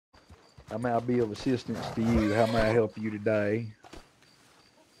How may I be of assistance to you? How may I help you today?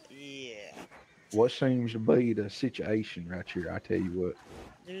 Yeah. What seems to be the situation right here? I tell you what.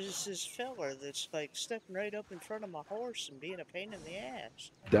 There's this feller that's like stepping right up in front of my horse and being a pain in the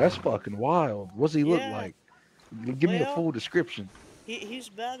ass. That's fucking wild. What's he look Yeah. like? Give me a Well, full description. he's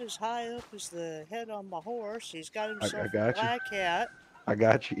about as high up as the head on my horse. He's got I himself a got you. black hat. I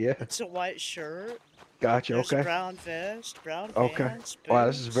got you. Yeah. It's a white shirt. Got you. There's a Okay. brown vest, brown Okay. pants, Wow,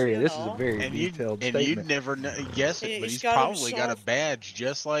 boots, you this is a know. very And detailed you'd statement. never guess it, but He's he's got probably got a himself, badge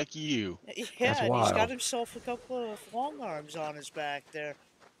just like you. That's yeah, and he's got wild. himself a couple of long arms on his back there.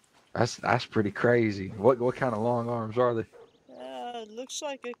 That's pretty crazy. What kind of long arms are they? Looks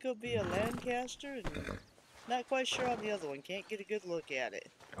like it could be a Lancaster, and not quite sure on the other one. Can't get a good look at it.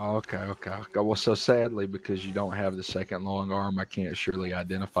 Oh, okay. Well, so sadly, because you don't have the second long arm, I can't surely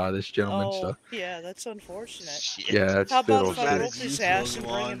identify this gentleman. Oh, So yeah, that's unfortunate. Shit. yeah, that's How about still if I About still whoop as his useful ass as and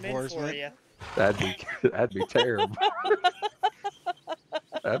bring law him in for enforcement. you? that'd be that'd be terrible.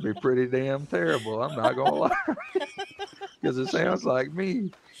 That'd be pretty damn terrible. I'm not gonna lie, because it sounds like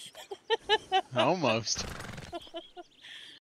me. Almost.